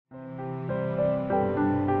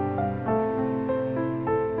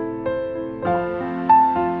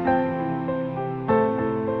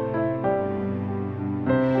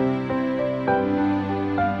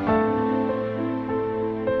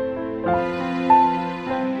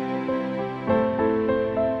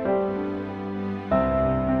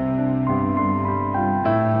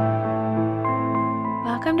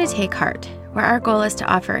to Take Heart, where our goal is to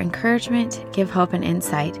offer encouragement, give hope, and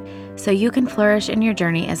insight so you can flourish in your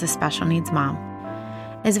journey as a special needs mom.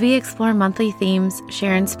 As we explore monthly themes,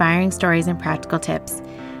 share inspiring stories and practical tips,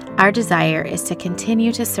 our desire is to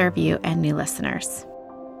continue to serve you and new listeners.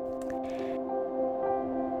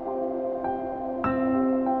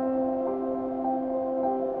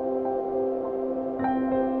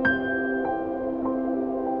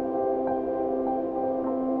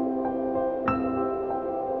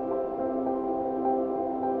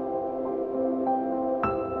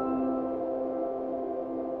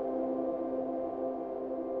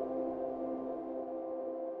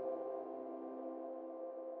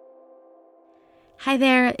 Hi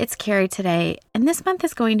there, it's Carrie today, and this month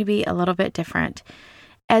is going to be a little bit different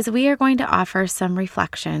as we are going to offer some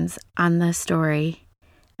reflections on the story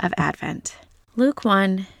of Advent. Luke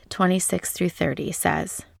 1:26-30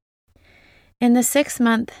 says, "In the 6th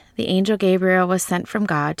month, the angel Gabriel was sent from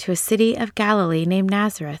God to a city of Galilee named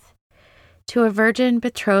Nazareth, to a virgin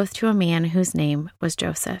betrothed to a man whose name was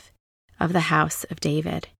Joseph, of the house of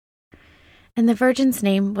David. And the virgin's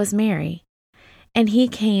name was Mary. And he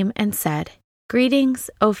came and said, 'Greetings,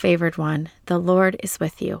 O favored one, the Lord is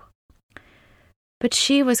with you.' But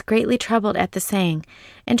she was greatly troubled at the saying,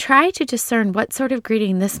 and tried to discern what sort of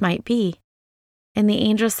greeting this might be. And the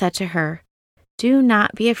angel said to her, 'Do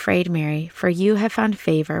not be afraid, Mary, for you have found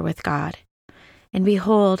favor with God. And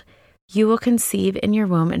behold, you will conceive in your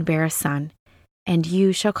womb and bear a son, and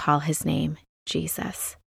you shall call his name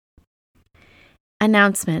Jesus.'"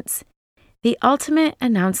 Announcements. The ultimate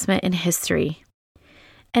announcement in history.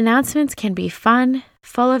 Announcements can be fun,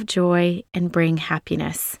 full of joy, and bring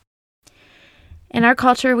happiness. In our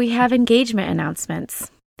culture, we have engagement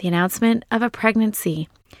announcements, the announcement of a pregnancy,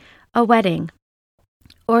 a wedding,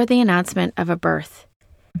 or the announcement of a birth.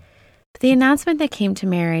 But the announcement that came to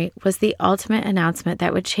Mary was the ultimate announcement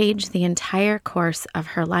that would change the entire course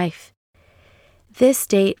of her life. This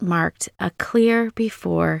date marked a clear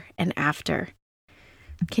before and after.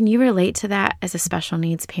 Can you relate to that as a special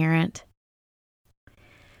needs parent?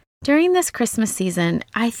 During this Christmas season,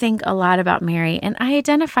 I think a lot about Mary, and I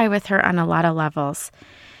identify with her on a lot of levels.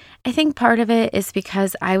 I think part of it is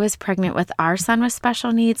because I was pregnant with our son with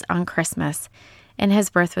special needs on Christmas, and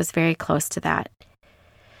his birth was very close to that.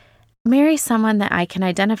 Mary's someone that I can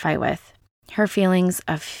identify with. Her feelings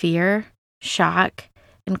of fear, shock,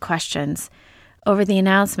 and questions over the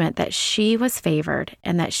announcement that she was favored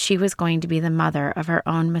and that she was going to be the mother of her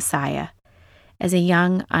own Messiah as a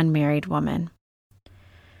young, unmarried woman.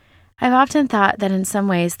 I've often thought that in some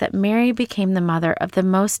ways that Mary became the mother of the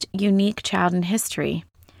most unique child in history.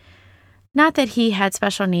 Not that he had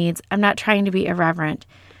special needs, I'm not trying to be irreverent,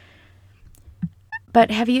 but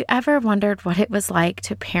have you ever wondered what it was like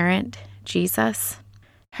to parent Jesus?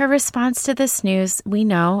 Her response to this news, we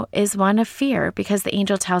know, is one of fear because the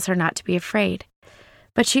angel tells her not to be afraid.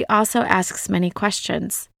 But she also asks many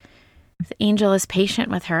questions. The angel is patient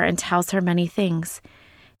with her and tells her many things.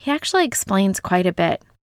 He actually explains quite a bit.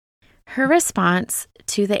 Her response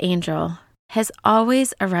to the angel has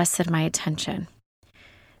always arrested my attention.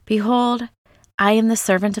 "Behold, I am the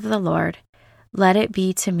servant of the Lord. Let it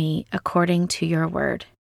be to me according to your word."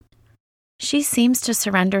 She seems to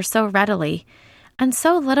surrender so readily on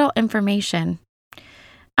so little information.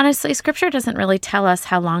 Honestly, Scripture doesn't really tell us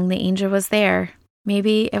how long the angel was there.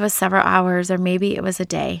 Maybe it was several hours or maybe it was a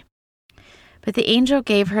day. But the angel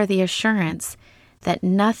gave her the assurance that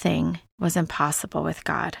nothing was impossible with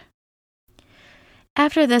God.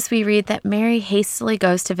 After this, we read that Mary hastily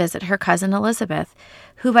goes to visit her cousin Elizabeth,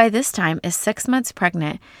 who by this time is 6 months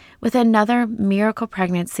pregnant with another miracle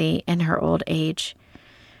pregnancy in her old age.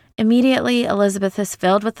 Immediately, Elizabeth is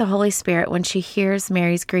filled with the Holy Spirit when she hears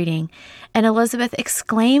Mary's greeting, and Elizabeth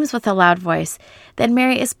exclaims with a loud voice that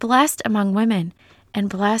Mary is blessed among women, and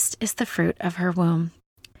blessed is the fruit of her womb.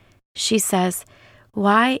 She says,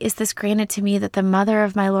 "Why is this granted to me that the mother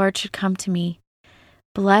of my Lord should come to me?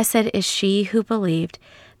 Blessed is she who believed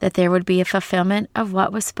that there would be a fulfillment of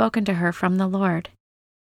what was spoken to her from the Lord."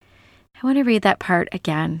 I want to read that part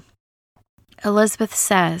again. Elizabeth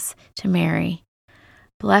says to Mary,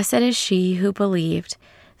 "Blessed is she who believed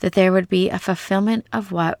that there would be a fulfillment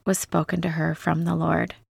of what was spoken to her from the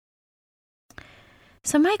Lord."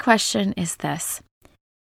 So my question is this: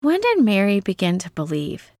 when did Mary begin to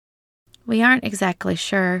believe? We aren't exactly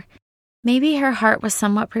sure. Maybe her heart was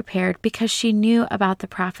somewhat prepared because she knew about the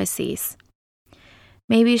prophecies.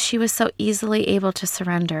 Maybe she was so easily able to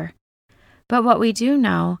surrender. But what we do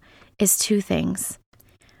know is 2 things: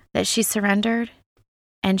 that she surrendered,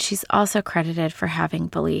 and she's also credited for having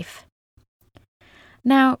belief.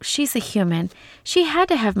 Now, she's a human. She had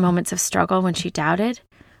to have moments of struggle when she doubted,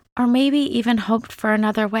 or maybe even hoped for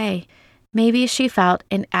another way. Maybe she felt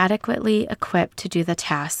inadequately equipped to do the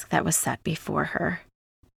task that was set before her.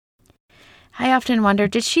 I often wonder,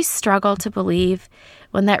 did she struggle to believe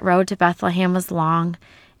when that road to Bethlehem was long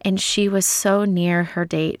and she was so near her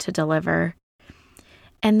date to deliver?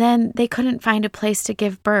 And then they couldn't find a place to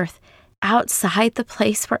give birth outside the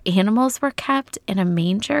place where animals were kept in a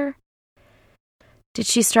manger? Did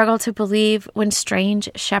she struggle to believe when strange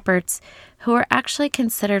shepherds, who were actually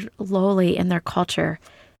considered lowly in their culture,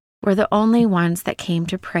 were the only ones that came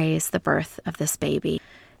to praise the birth of this baby?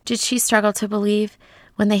 Did she struggle to believe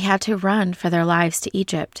when they had to run for their lives to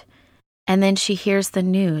Egypt, and then she hears the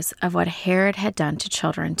news of what Herod had done to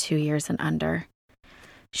children 2 years and under?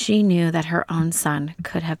 She knew that her own son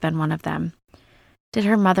could have been one of them. Did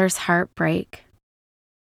her mother's heart break?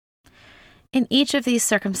 In each of these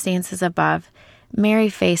circumstances above, Mary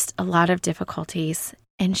faced a lot of difficulties,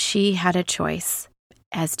 and she had a choice,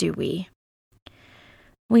 as do we.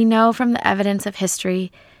 We know from the evidence of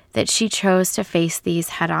history that she chose to face these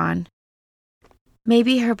head-on.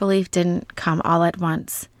 Maybe her belief didn't come all at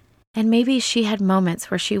once, and maybe she had moments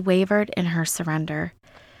where she wavered in her surrender,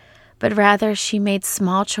 but rather she made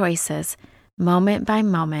small choices, moment by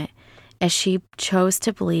moment, as she chose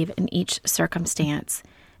to believe in each circumstance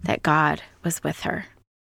that God was with her.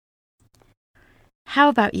 How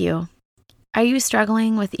about you? Are you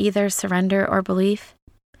struggling with either surrender or belief?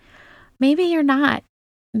 Maybe you're not.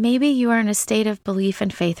 Maybe you are in a state of belief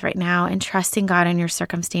and faith right now and trusting God in your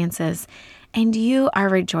circumstances, and you are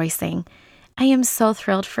rejoicing. I am so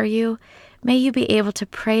thrilled for you. May you be able to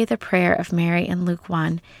pray the prayer of Mary in Luke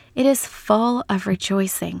 1. It is full of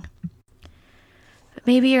rejoicing. But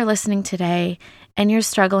maybe you're listening today and you're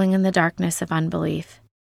struggling in the darkness of unbelief.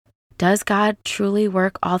 Does God truly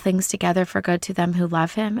work all things together for good to them who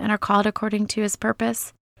love him and are called according to his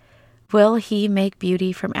purpose? Will he make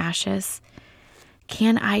beauty from ashes?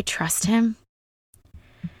 Can I trust him?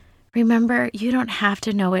 Remember, you don't have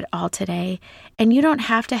to know it all today, and you don't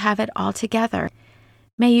have to have it all together.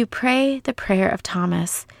 May you pray the prayer of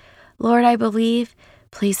Thomas. Lord, I believe,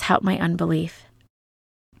 please help my unbelief.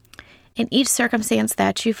 In each circumstance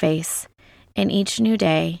that you face, in each new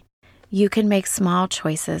day, you can make small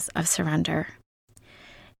choices of surrender.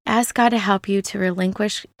 Ask God to help you to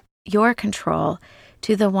relinquish your control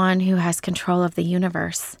to the one who has control of the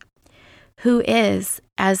universe, who is,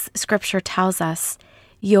 as Scripture tells us,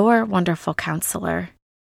 your wonderful counselor,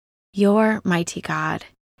 your mighty God,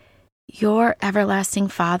 your everlasting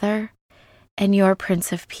Father, and your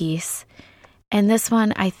Prince of Peace. And this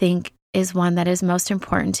one, I think, is one that is most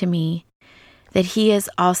important to me, that he is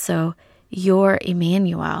also your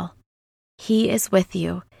Emmanuel. He is with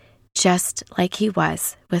you, just like he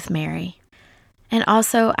was with Mary. And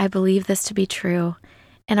also, I believe this to be true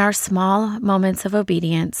in our small moments of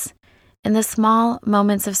obedience, in the small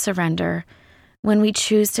moments of surrender, when we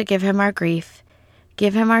choose to give him our grief,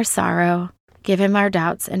 give him our sorrow, give him our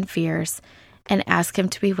doubts and fears, and ask him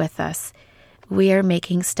to be with us, we are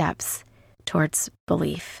making steps towards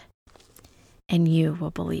belief. And you will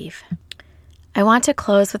believe. I want to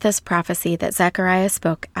close with this prophecy that Zechariah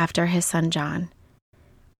spoke after his son John.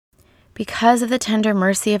 Because of the tender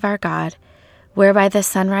mercy of our God, whereby the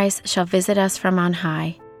sunrise shall visit us from on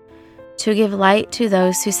high, to give light to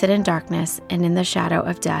those who sit in darkness and in the shadow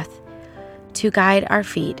of death, to guide our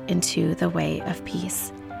feet into the way of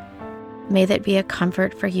peace. May that be a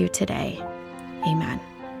comfort for you today. Amen.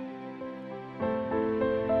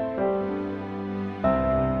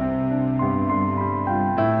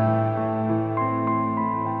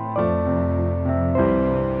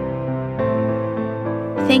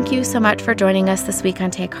 Thank you so much for joining us this week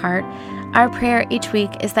on Take Heart. Our prayer each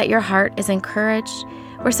week is that your heart is encouraged.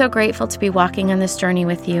 We're so grateful to be walking on this journey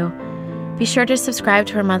with you. Be sure to subscribe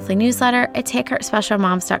to our monthly newsletter at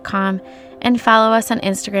TakeHeartSpecialMoms.com and follow us on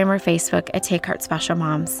Instagram or Facebook at Take Heart Special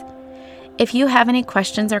Moms. If you have any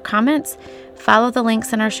questions or comments, follow the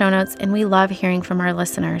links in our show notes, and we love hearing from our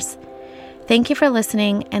listeners. Thank you for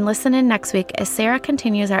listening, and listen in next week as Sarah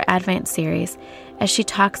continues our Advent series as she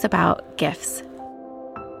talks about gifts.